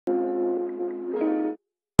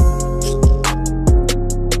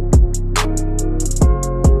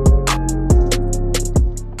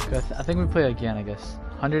I think we play again, I guess.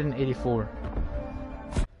 184.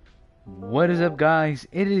 What is up, guys?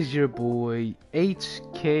 It is your boy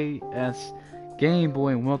HKS Game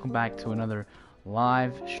Boy, and welcome back to another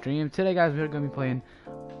live stream. Today, guys, we're going to be playing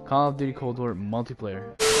Call of Duty Cold War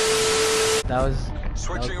multiplayer. That was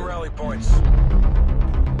switching rally points.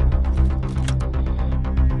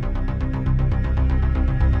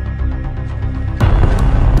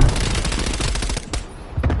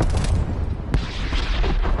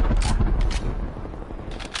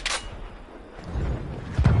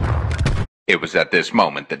 It was at this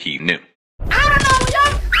moment that he knew.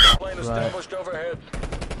 Plane established overhead.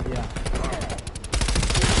 Yeah.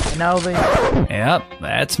 And now they... Yep,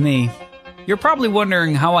 that's me. You're probably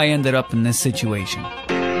wondering how I ended up in this situation.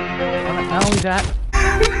 Not only that...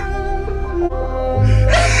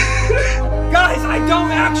 Guys, I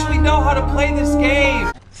don't actually know how to play this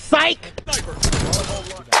game! Psych!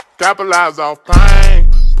 Capitalize off pain,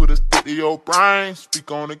 put a stick to your brain,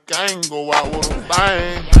 speak on the gang, go out with a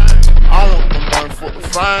bang. I want the money for the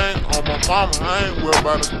fame, on my mama, I ain't worried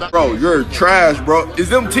about a thing. Bro, you're trash, bro. Is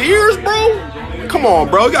them tears, bro? Come on,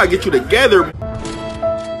 bro, you gotta get you together.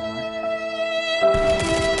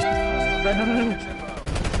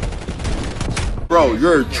 Bro,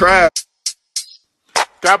 you're trash.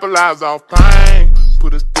 Capitalize off pain,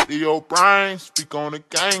 put a stick to your brain, speak on the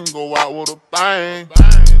gang, go out with a bang.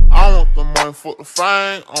 I want the money for the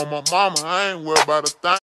fame, on my mama, I ain't worried about a thing.